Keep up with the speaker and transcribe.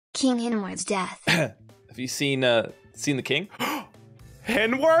King Henward's death. Have you seen the king?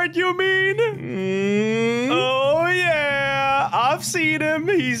 Henward, you mean? Oh, yeah. I've seen him.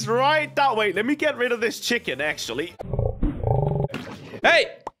 He's right that way. Let me get rid of this chicken, actually.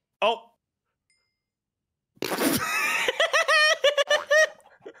 Hey! Oh.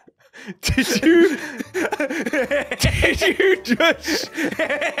 Did you just...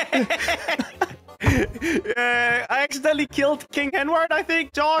 I accidentally killed King Henward, I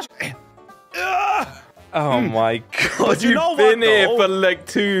think, Josh. Oh my god, you know you've been what, here though? for like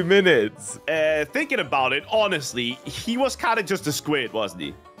 2 minutes. Thinking about it, honestly, he was kind of just a squid, wasn't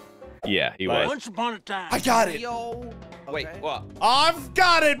he? Yeah, he was. Once upon a time. I got it. Yo. Wait, what? I've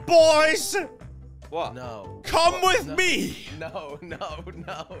got it, boys. What? No. Come with me. No.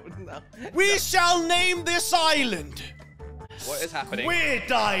 We shall name this island What is happening?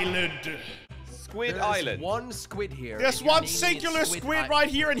 Squid Island. Squid There's Island. one squid here. There's and you're one naming it singular squid Island. right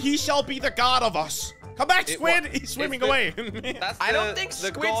here, and he shall be the god of us. Come back, squid. what- He's swimming it's away. That's I don't the- think the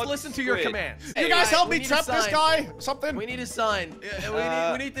squids god listen to your squid. commands. You guys help we me need a trap this sign. guy. Something. We need a sign.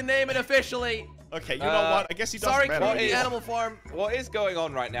 We need to name it officially. Okay, you know what? I guess he doesn't Sorry, matter. community is- animal farm. What is going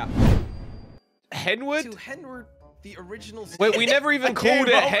on right now? Henward? To Henward, the original. Wait, we never even I came called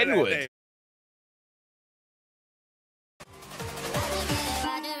it up with that Henward. name.